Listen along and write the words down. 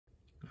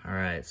All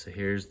right, so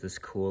here's this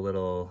cool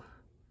little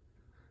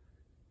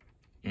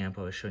amp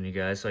I was showing you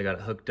guys. So I got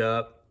it hooked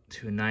up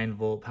to a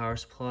 9-volt power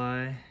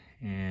supply,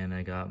 and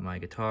I got my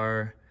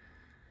guitar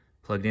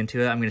plugged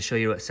into it. I'm gonna show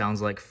you what it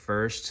sounds like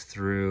first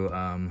through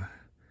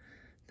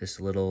this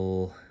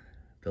little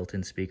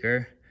built-in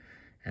speaker,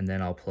 and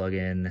then I'll plug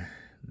in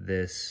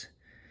this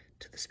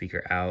to the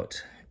speaker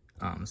out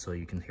so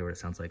you can hear what it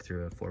sounds like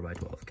through a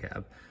 4x12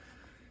 cab.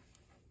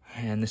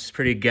 And this is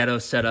pretty ghetto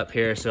setup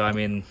here, so I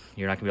mean,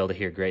 you're not gonna be able to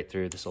hear great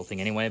through this whole thing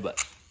anyway, but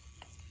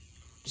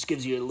just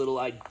gives you a little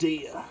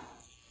idea.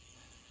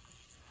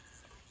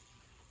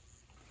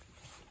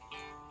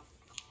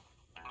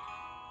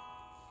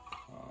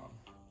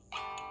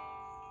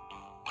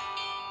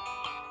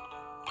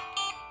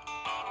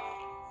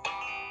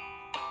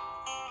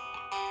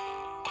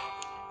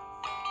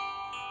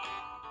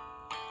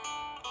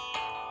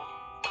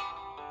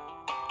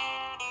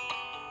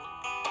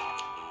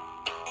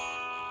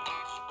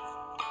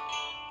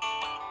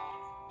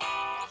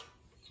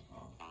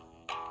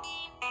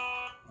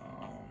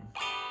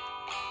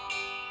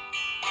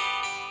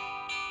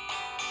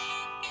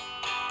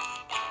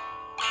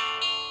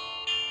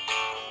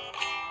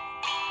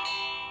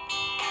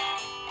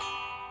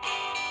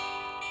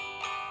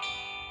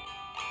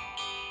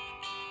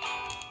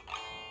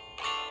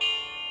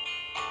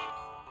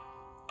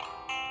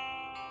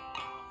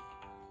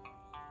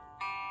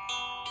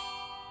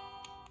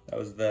 That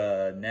was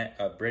the neck,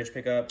 bridge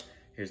pickup.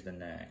 Here's the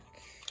neck.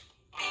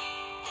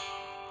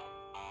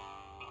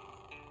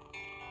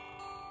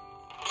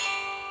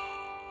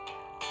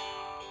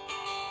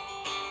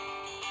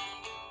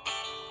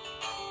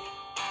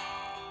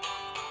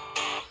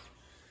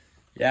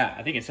 Yeah,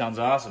 I think it sounds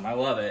awesome. I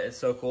love it. It's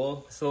so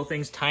cool. This little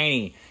thing's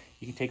tiny.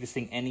 You can take this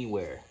thing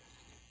anywhere.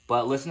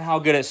 But listen to how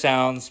good it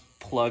sounds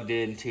plugged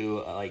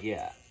into, like,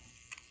 yeah.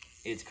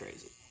 It's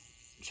crazy.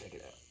 Check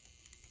it out.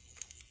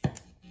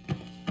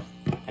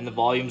 And the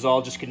volume's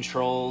all just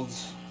controlled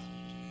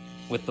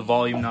with the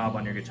volume knob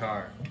on your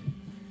guitar.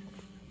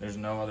 There's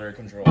no other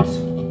controls.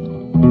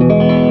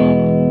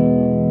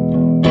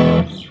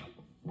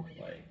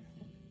 Like,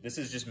 this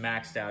is just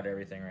maxed out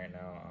everything right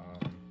now.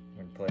 I'm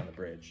gonna play on the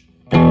bridge.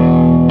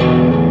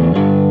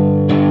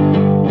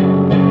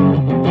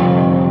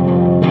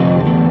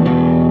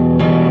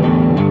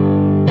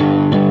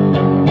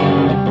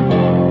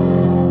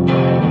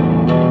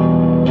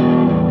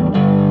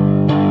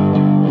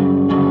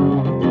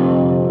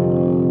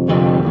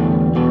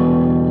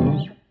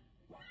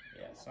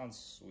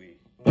 Sounds sweet.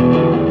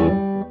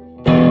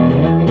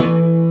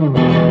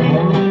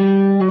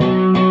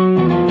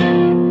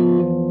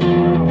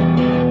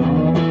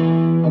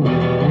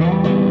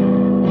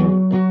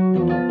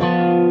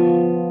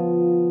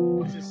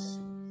 This is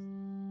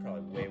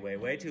probably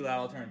way too loud.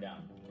 I'll turn it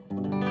down.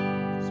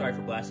 Sorry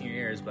for blasting your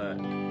ears,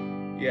 but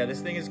yeah,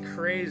 this thing is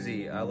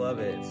crazy. I love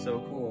it. It's so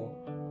cool.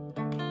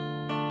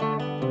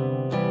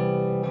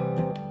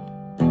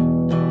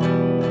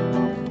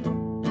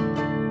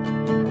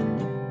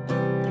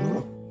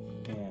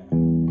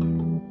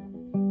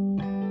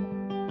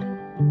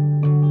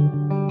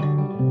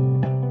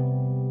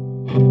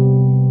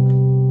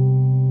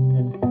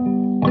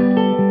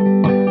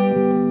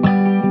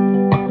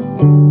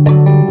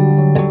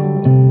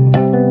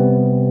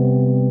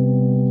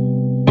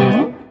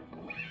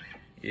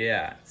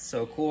 Yeah, it's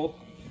so cool.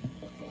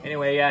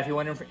 Anyway, yeah, if you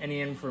want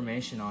any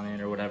information on it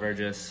or whatever,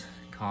 just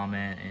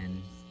comment,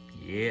 and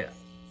yeah.